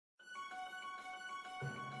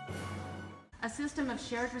A system of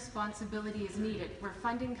shared responsibility is needed where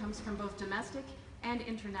funding comes from both domestic and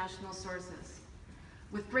international sources.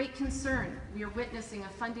 With great concern, we are witnessing a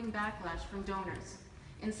funding backlash from donors.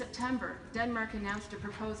 In September, Denmark announced a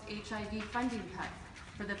proposed HIV funding cut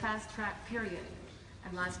for the fast-track period.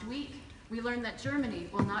 And last week, we learned that Germany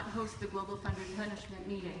will not host the Global Fund Replenishment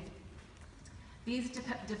meeting. These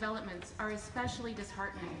developments are especially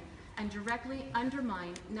disheartening and directly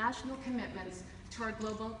undermine national commitments to our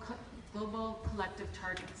global collective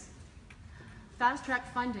targets.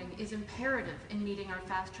 Fast-track funding is imperative in meeting our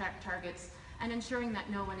fast-track targets and ensuring that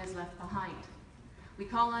no one is left behind. We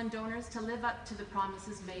call on donors to live up to the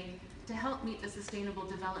promises made to help meet the Sustainable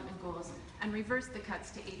Development Goals and reverse the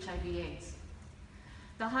cuts to HIV/AIDS.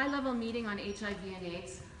 The high-level meeting on HIV and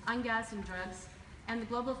AIDS, on gas and drugs, and the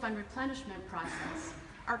Global Fund replenishment process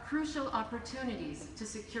are crucial opportunities to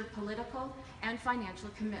secure political and financial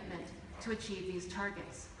commitment to achieve these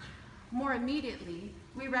targets. More immediately,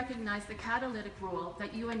 we recognize the catalytic role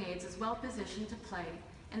that UNAIDS is well positioned to play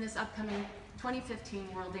in this upcoming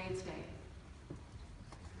 2015 World AIDS Day.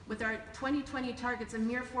 With our 2020 targets a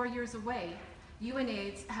mere 4 years away,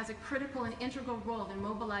 UNAIDS has a critical and integral role in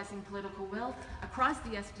mobilizing political will across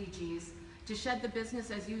the SDGs to shed the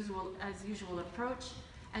business as usual approach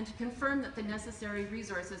and to confirm that the necessary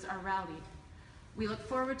resources are rallied. We look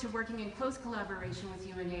forward to working in close collaboration with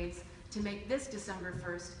UNAIDS to make this December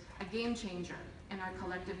 1st a game changer in our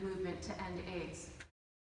collective movement to end AIDS.